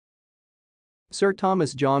Sir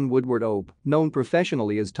Thomas John Woodward OBE, known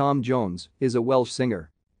professionally as Tom Jones, is a Welsh singer.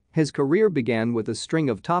 His career began with a string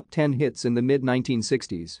of top 10 hits in the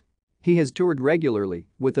mid-1960s. He has toured regularly,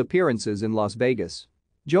 with appearances in Las Vegas.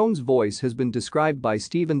 Jones' voice has been described by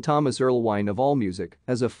Stephen Thomas Erlewine of AllMusic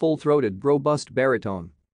as a full-throated, robust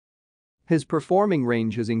baritone. His performing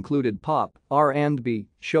range has included pop, R&B,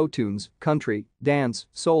 show tunes, country, dance,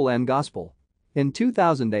 soul and gospel. In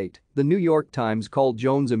 2008, the New York Times called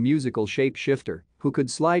Jones a musical shape-shifter who could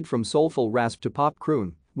slide from soulful rasp to pop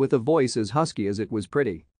croon with a voice as husky as it was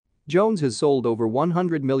pretty. Jones has sold over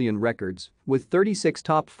 100 million records, with 36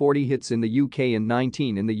 top 40 hits in the UK and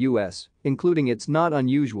 19 in the US, including It's Not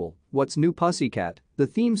Unusual, What's New Pussycat, the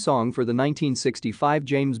theme song for the 1965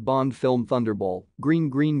 James Bond film Thunderball, Green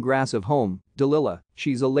Green Grass of Home, Delilah,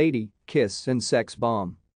 She's a Lady, Kiss and Sex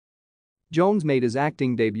Bomb. Jones made his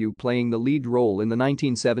acting debut playing the lead role in the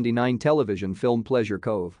 1979 television film Pleasure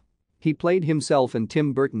Cove. He played himself in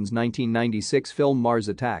Tim Burton's 1996 film Mars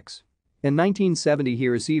Attacks. In 1970 he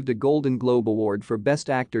received a Golden Globe Award for Best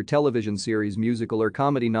Actor Television Series Musical or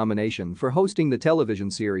Comedy nomination for hosting the television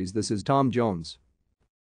series This Is Tom Jones.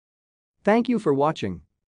 Thank you for watching.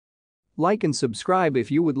 Like and subscribe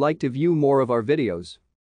if you would like to view more of our videos.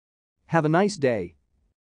 Have a nice day.